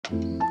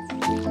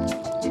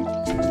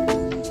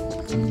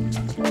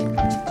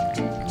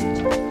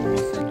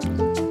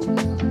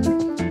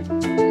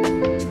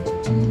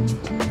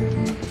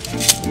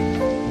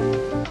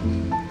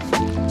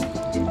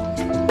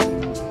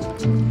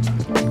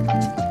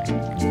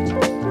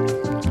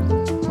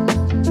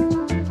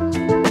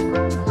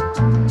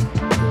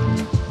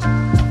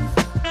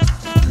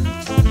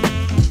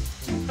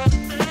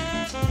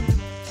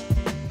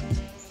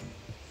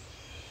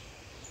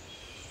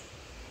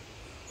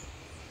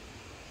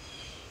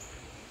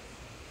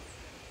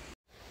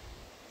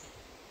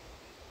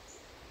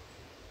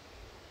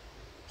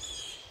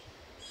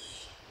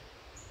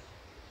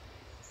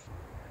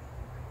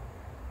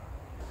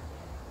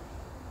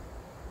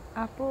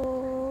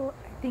apple,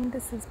 I think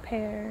this is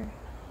pear,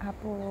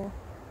 apple,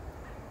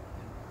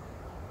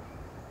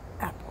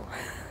 apple.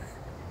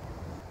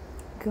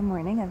 Good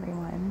morning,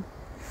 everyone.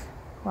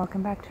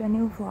 Welcome back to a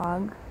new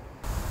vlog.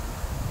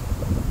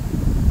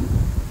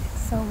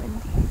 It's so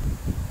windy.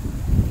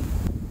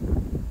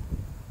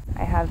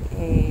 I have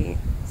a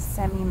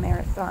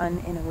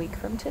semi-marathon in a week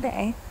from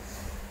today,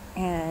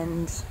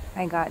 and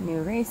I got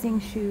new racing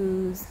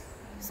shoes.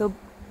 So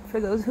for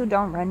those who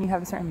don't run, you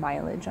have a certain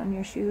mileage on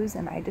your shoes,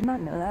 and I did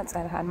not know that, so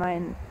I've had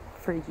mine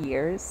for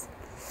years,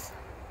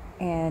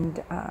 and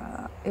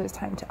it was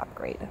time to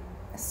upgrade.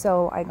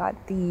 So I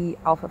got the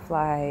Alpha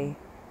Fly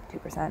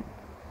 2%.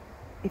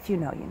 If you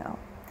know, you know.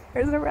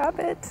 There's a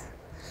rabbit.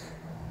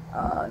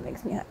 Oh, it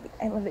makes me happy.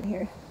 I love it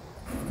here.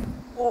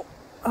 Oh,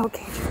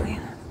 okay, Julie.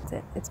 That's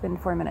it. It's been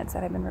 4 minutes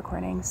that I've been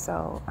recording,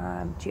 so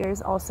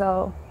cheers.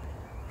 Also,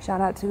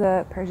 shout out to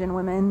the Persian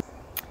women.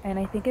 And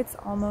I think it's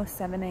almost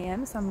 7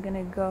 a.m. so I'm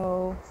gonna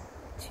go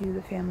to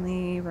the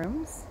family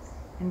rooms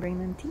and bring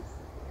them tea.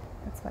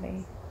 That's what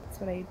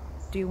I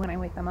do when I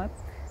wake them up.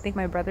 I think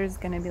my brother's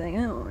gonna be like,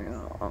 oh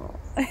no,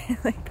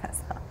 like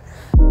pass out.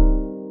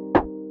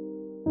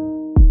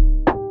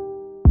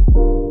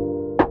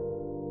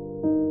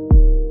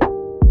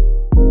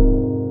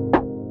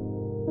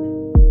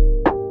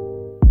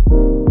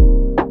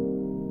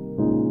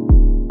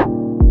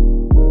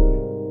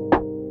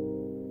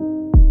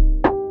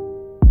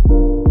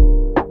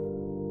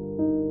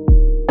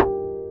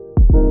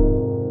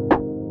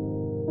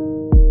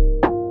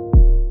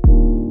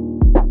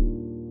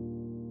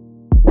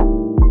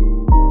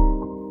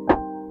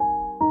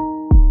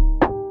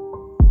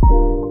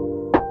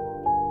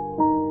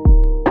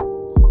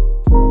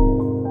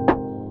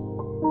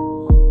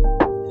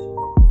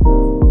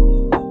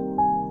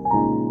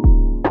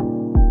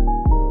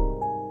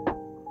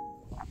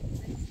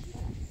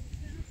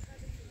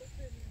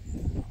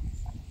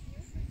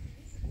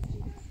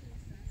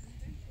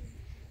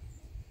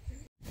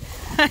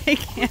 I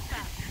can't.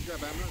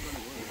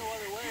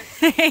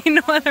 Ain't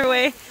no other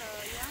way.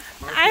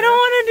 I don't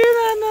want to do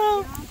that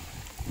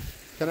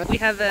though. We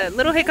have a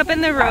little hiccup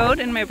in the road,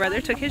 and my brother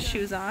took his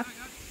shoes off,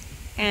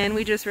 and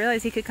we just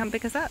realized he could come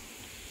pick us up.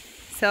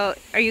 So,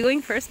 are you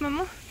going first,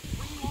 Mama?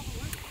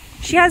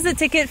 She has the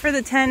ticket for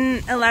the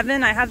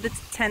 10:11. I have the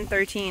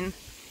 10:13.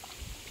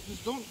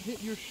 Just don't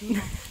hit your shoes.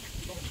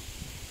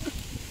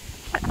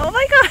 Oh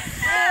my god!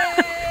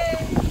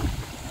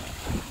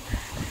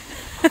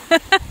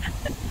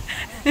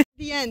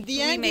 The end.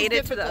 We made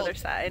it to the other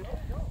side.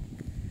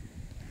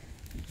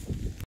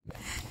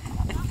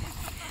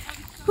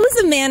 Who's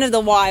the man of the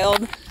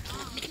wild?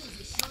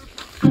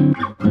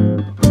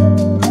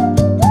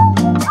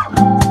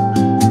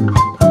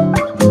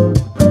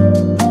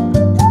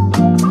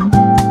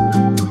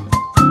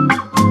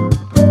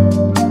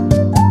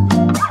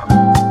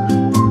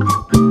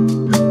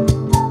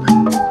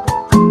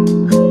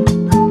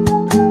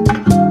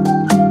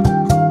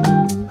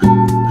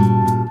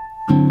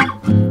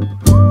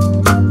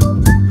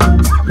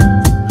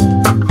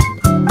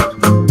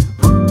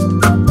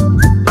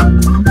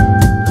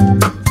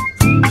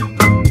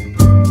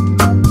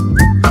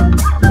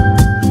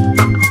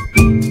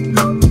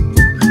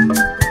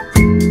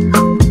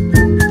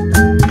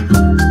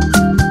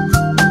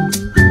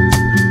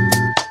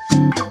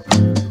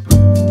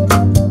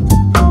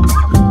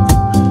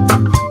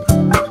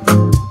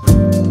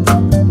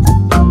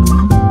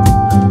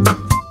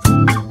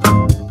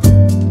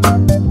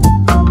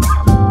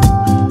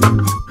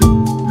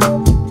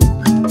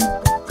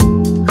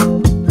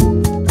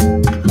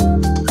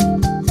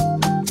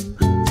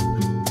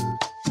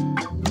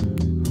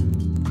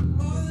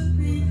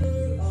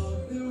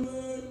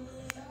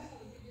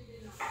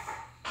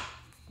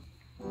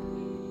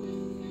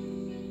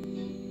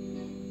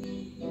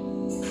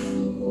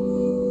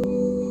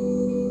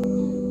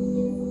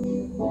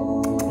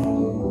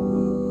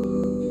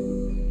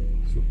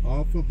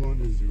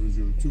 Bond is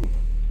 002.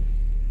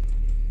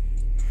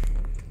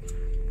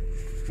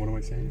 What am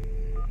I saying?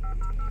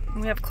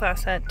 We have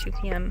class at 2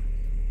 p.m.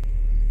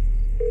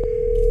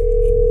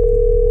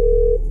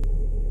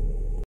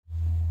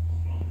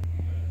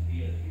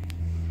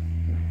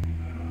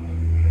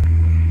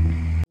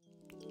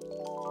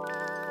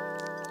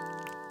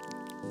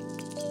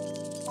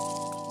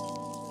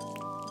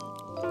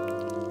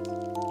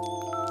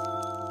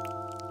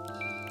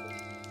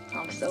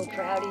 I'm so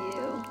proud of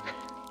you.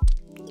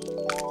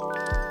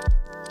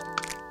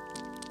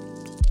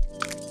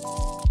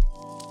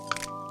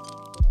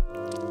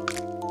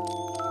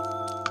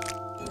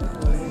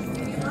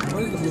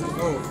 What is the blue?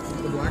 Oh,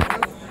 the black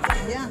one?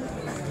 Yeah.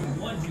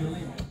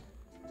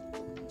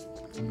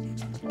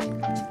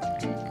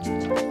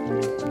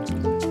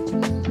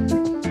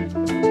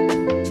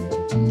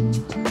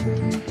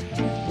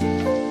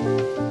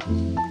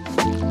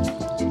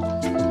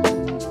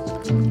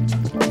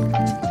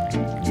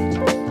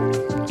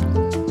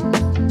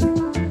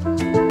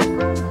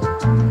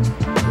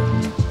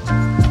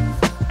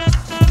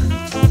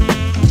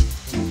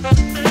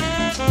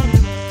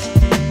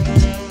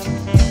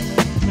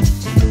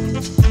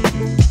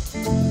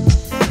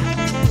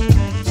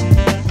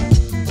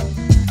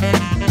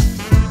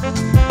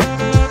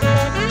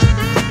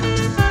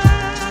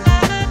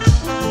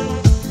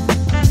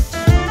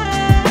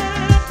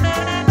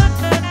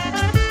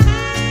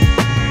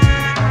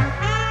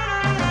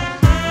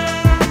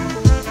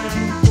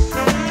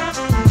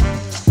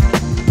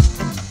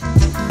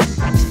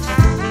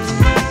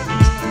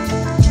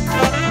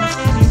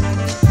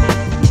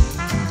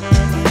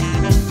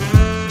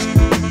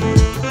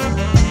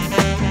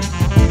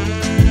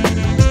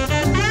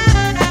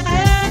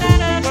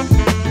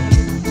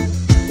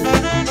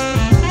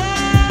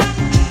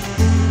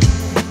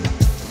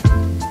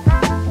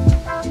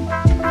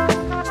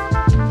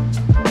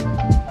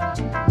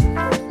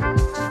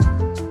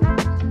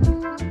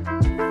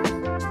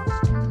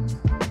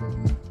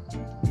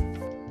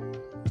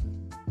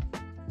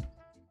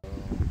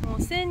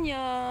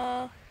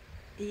 Senor,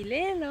 il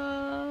est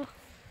là.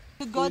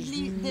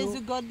 There's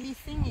a godly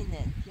thing in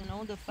it, you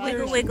know, the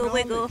fire. Wiggle, wiggle,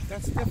 wiggle.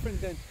 That's different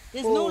than.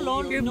 There's no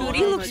law. Your no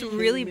booty law. looks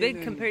really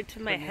big compared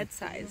to my head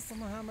size.